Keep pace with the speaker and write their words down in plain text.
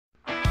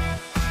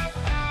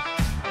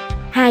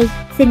2.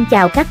 Xin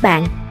chào các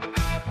bạn.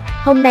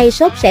 Hôm nay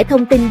shop sẽ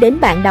thông tin đến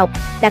bạn đọc,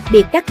 đặc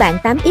biệt các bạn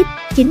 8X,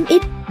 9X,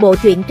 bộ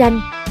truyện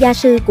tranh, Gia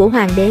sư của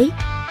Hoàng đế.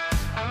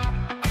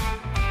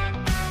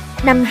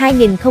 Năm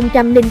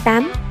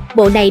 2008,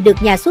 bộ này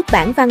được nhà xuất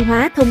bản Văn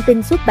hóa Thông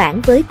tin xuất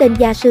bản với tên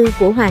Gia sư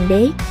của Hoàng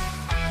đế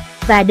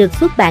và được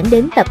xuất bản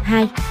đến tập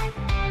 2.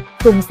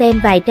 Cùng xem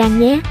vài trang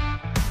nhé.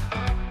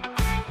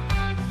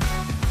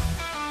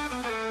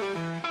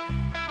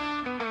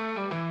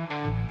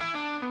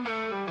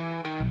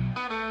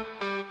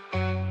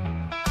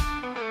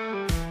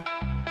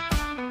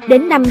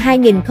 Đến năm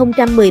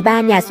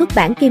 2013 nhà xuất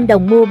bản Kim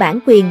Đồng mua bản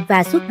quyền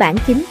và xuất bản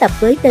 9 tập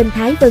với tên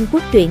Thái Vân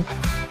Quốc truyện.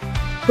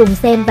 Cùng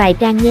xem vài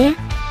trang nhé.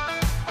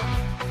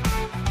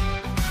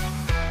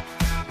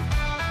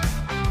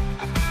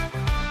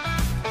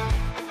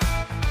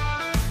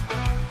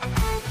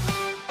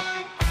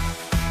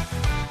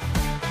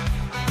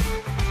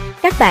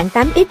 Các bạn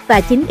 8X và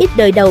 9X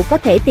đời đầu có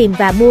thể tìm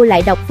và mua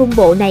lại đọc phun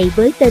bộ này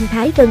với tên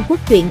Thái Vân Quốc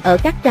truyện ở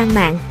các trang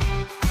mạng.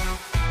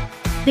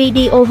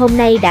 Video hôm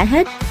nay đã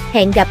hết,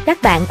 hẹn gặp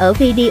các bạn ở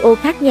video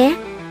khác nhé.